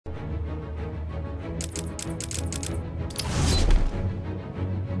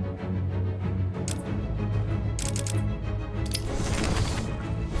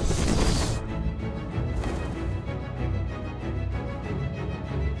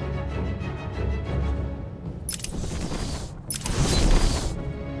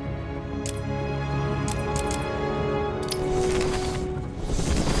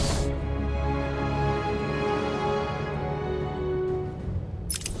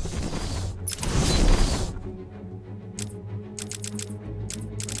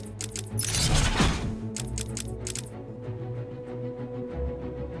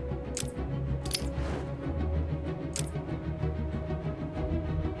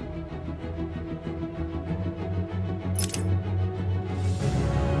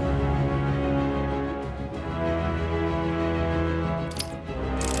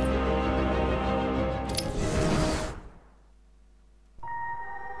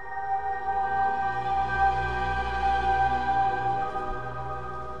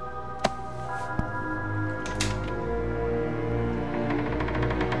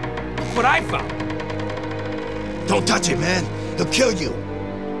what I found. Don't touch it, man. He'll kill you.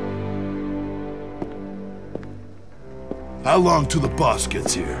 How long till the boss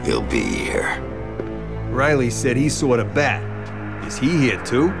gets here? He'll be here. Riley said he saw the bat. Is he here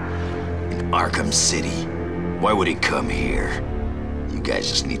too? In Arkham City. Why would he come here? You guys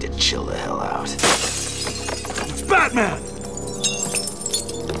just need to chill the hell out. It's Batman!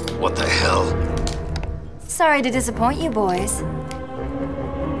 What the hell? Sorry to disappoint you boys.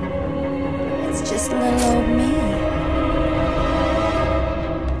 It's just little old me.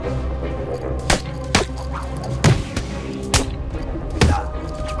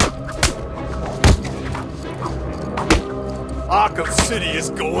 Arkham City is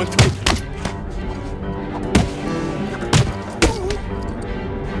going through...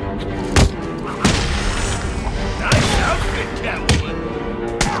 Nice outfit, Catwoman!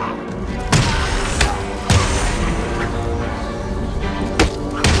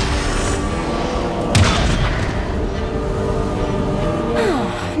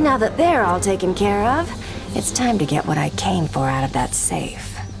 Now that they're all taken care of, it's time to get what I came for out of that safe.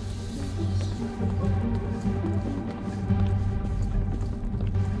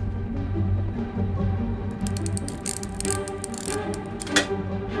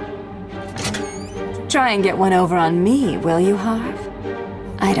 Try and get one over on me, will you, Harv?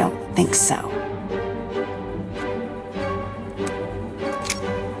 I don't think so.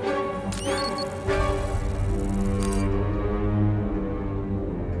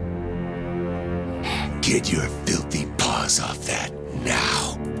 Get your filthy paws off that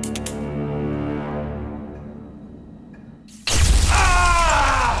now.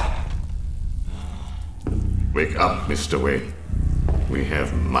 Wake up, Mr. Wayne. We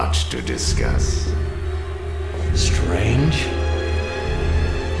have much to discuss. Strange?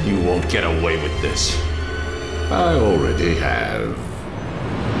 You won't get away with this. I already have.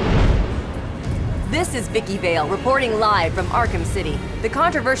 This is Vicky Vale, reporting live from Arkham City, the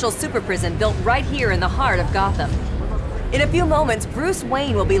controversial super prison built right here in the heart of Gotham. In a few moments, Bruce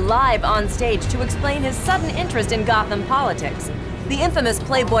Wayne will be live on stage to explain his sudden interest in Gotham politics. The infamous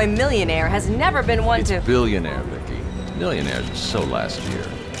Playboy millionaire has never been one to— It's billionaire, Vicky. Millionaires are so last year.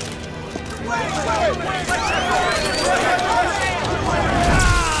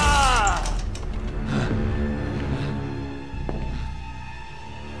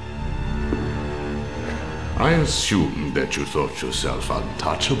 I assumed that you thought yourself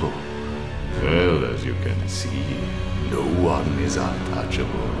untouchable. Well, as you can see, no one is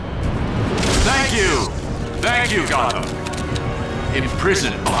untouchable. Thank you! Thank you, Gotham!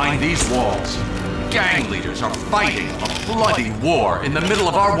 Imprisoned behind these walls, gang leaders are fighting a bloody war in the middle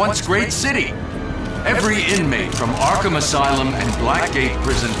of our once great city. Every inmate from Arkham Asylum and Blackgate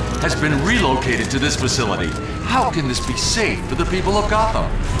Prison has been relocated to this facility. How can this be safe for the people of Gotham?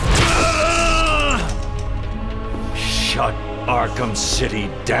 Shut Arkham City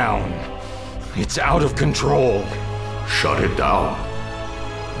down. It's out of control. Shut it down.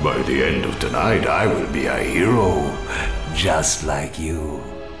 By the end of tonight, I will be a hero, just like you.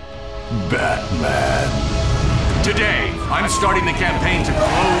 Batman. Today, I'm starting the campaign to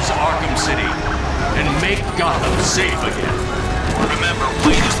close Arkham City and make Gotham safe again. Remember,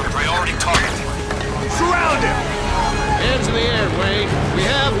 Wayne is the priority target. Surround him! Hands in the air, Wayne. We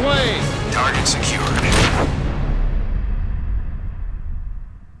have Wayne. Target secured.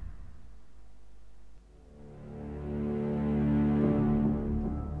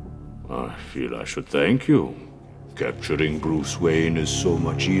 I feel I should thank you. Capturing Bruce Wayne is so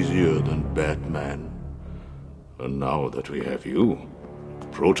much easier than Batman. And now that we have you,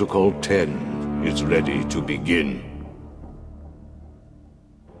 Protocol 10 is ready to begin.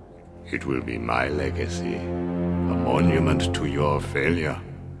 It will be my legacy, a monument to your failure.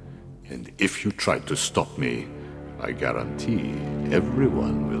 And if you try to stop me, I guarantee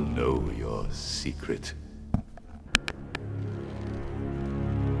everyone will know your secret.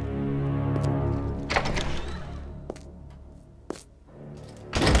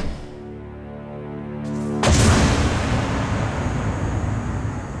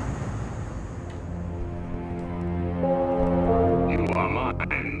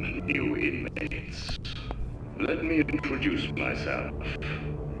 New inmates. Let me introduce myself.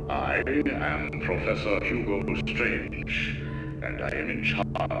 I am Professor Hugo Strange, and I am in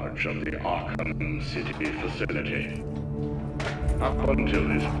charge of the Arkham City facility. Up until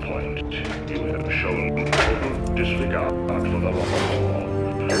this point, you have shown total disregard for the law.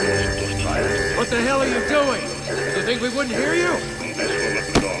 What the hell are you doing? Did you think we wouldn't hear you? This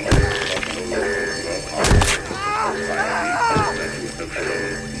will no longer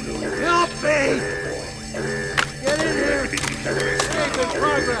Help me! Get in here! Escape in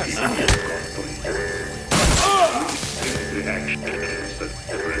progress!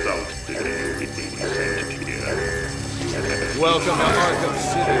 that resulted in you being sent here. Welcome to Arkham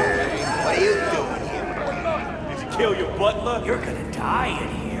City, Wayne. What are you doing here? Did you kill your butler? You're gonna die in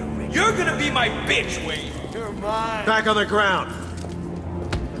here, Rick. You're gonna be my bitch, Wayne. You're mine. Back on the ground.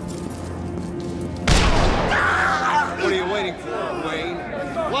 What are you waiting for, Wayne?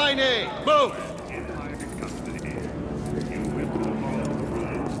 Line A, move!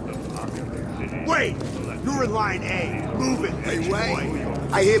 Wait! You're in line A. Move it, hey, Wayne.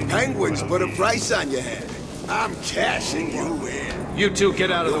 I hear penguins put a price on your head. I'm cashing you in. You two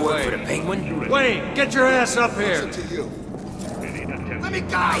get out of the way. For the penguin? Wayne, get your ass up here. Listen to you. Let me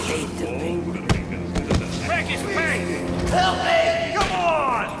go. I hate the penguin. Break his face! Help me! Come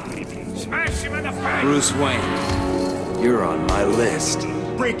on! Smash him in the face! Bruce Wayne, you're on my list.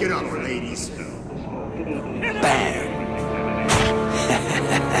 Break it up, ladies. Bang.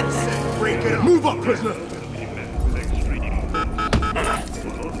 Break it up. Move up, prisoner.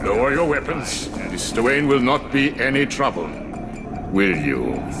 Lower your weapons. Mr. Wayne will not be any trouble. Will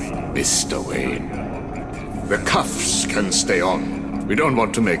you, Mr. Wayne? The cuffs can stay on. We don't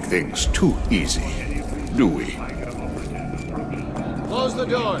want to make things too easy, do we? Close the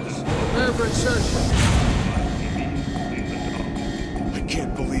doors. Prepare for insertion. I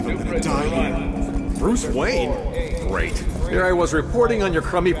can't believe I'm gonna die here. Bruce Wayne? Great. Here I was reporting on your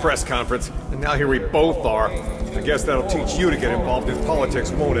crummy press conference, and now here we both are. I guess that'll teach you to get involved in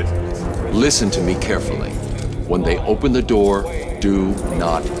politics, won't it? Listen to me carefully. When they open the door, do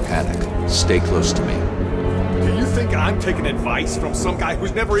not panic. Stay close to me. Do you think I'm taking advice from some guy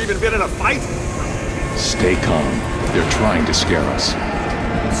who's never even been in a fight? Stay calm. They're trying to scare us.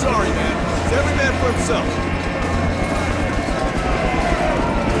 Sorry, man. It's every man for himself.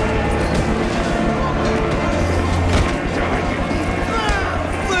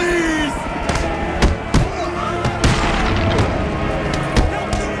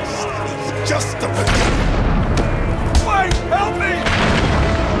 Just the beginning. Wait, help me!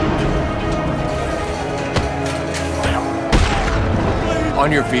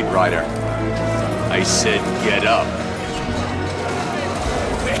 On your feet, Ryder. I said get up.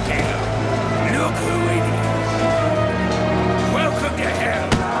 Look who it is. Welcome to hell.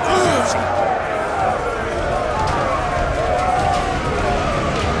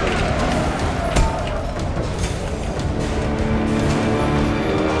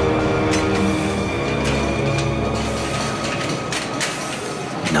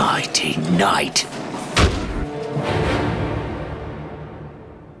 Nighty night.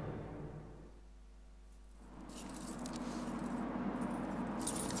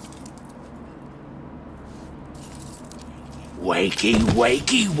 Wakey,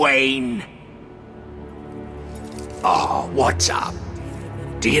 wakey, Wayne. Oh, what's up?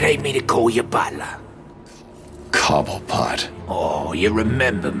 Do you need me to call you butler? Cobblepot. Oh, you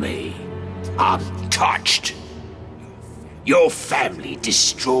remember me. I'm touched. Your family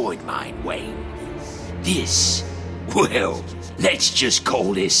destroyed mine, Wayne. This, well, let's just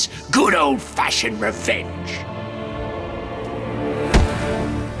call this good old-fashioned revenge.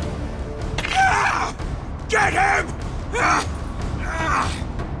 Ah! Get him! Ah! Ah!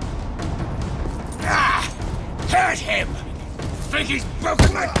 Ah! Hurt him! Think he's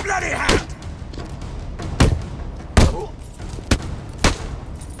broken my bloody hand!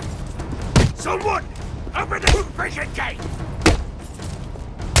 Someone! Open this freaking gate!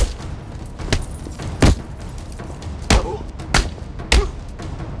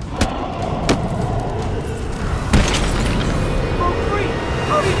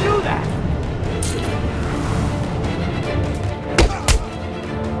 How do you do that?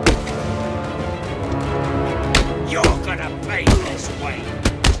 You're gonna pay this way.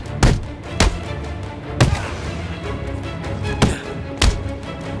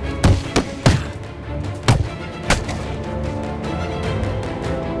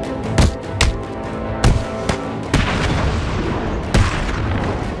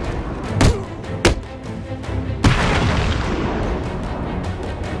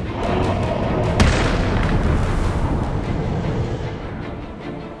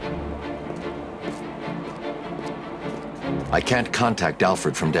 I can't contact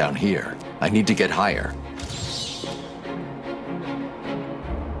Alfred from down here. I need to get higher.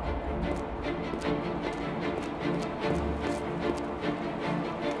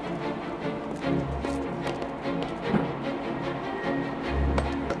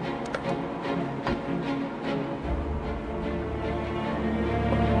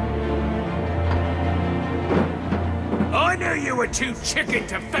 I knew you were too chicken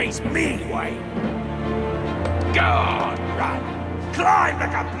to face me, Wayne. Go on, run. Climb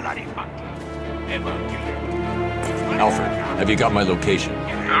like a bloody monkey. It won't do you. Alfred, have you got my location?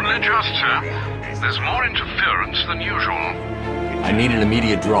 Only just, sir. There's more interference than usual. I need an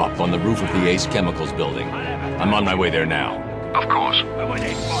immediate drop on the roof of the Ace Chemicals building. I'm on my way there now. Of course.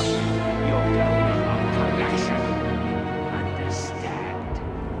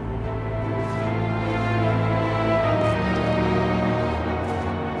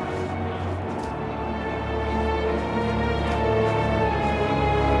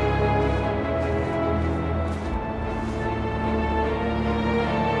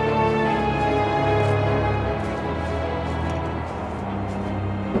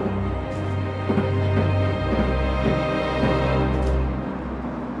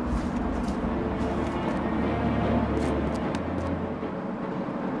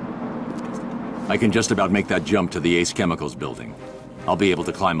 I can just about make that jump to the Ace Chemicals building. I'll be able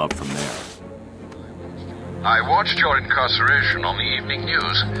to climb up from there. I watched your incarceration on the evening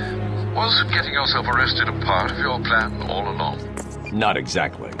news. Was getting yourself arrested a part of your plan all along? Not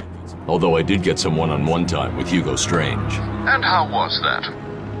exactly. Although I did get some one-on-one time with Hugo Strange. And how was that?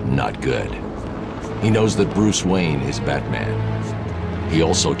 Not good. He knows that Bruce Wayne is Batman. He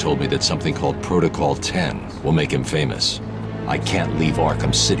also told me that something called Protocol 10 will make him famous. I can't leave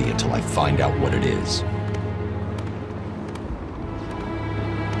Arkham City until I find out what it is.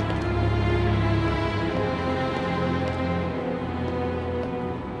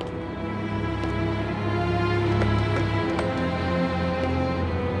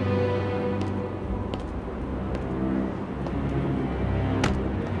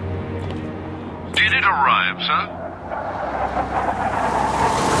 Did it arrive, sir?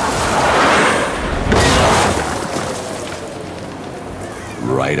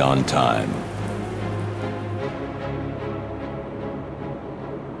 Right on time.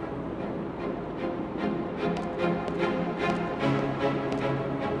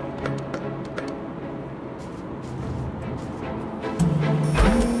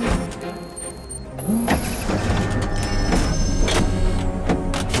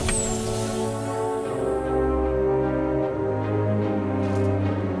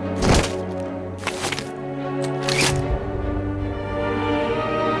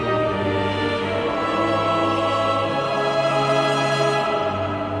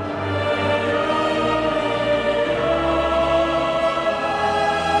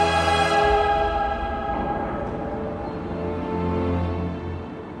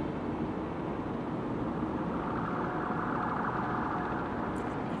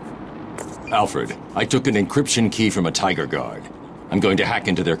 Alfred, I took an encryption key from a Tiger Guard. I'm going to hack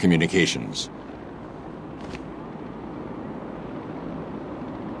into their communications.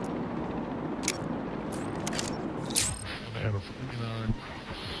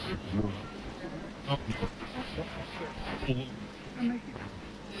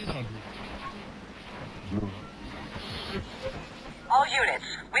 All units,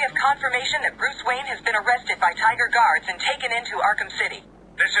 we have confirmation that Bruce Wayne has been arrested by Tiger Guards and taken into Arkham City.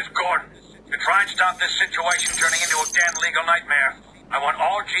 This is Gordon. To try and stop this situation turning into a damn legal nightmare, I want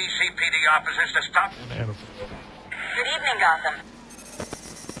all GCPD officers to stop. Good evening, Gotham.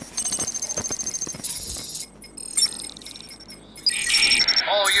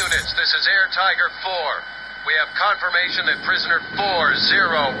 All units, this is Air Tiger 4. We have confirmation that prisoner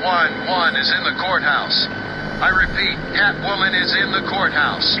 4011 is in the courthouse. I repeat, Catwoman is in the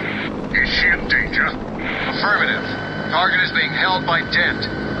courthouse. Is she in danger? Affirmative. Target is being held by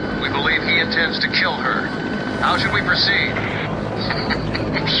Dent. We believe he intends to kill her. How should we proceed?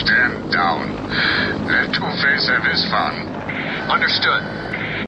 Stand down. Let Two-Face have his fun. Understood.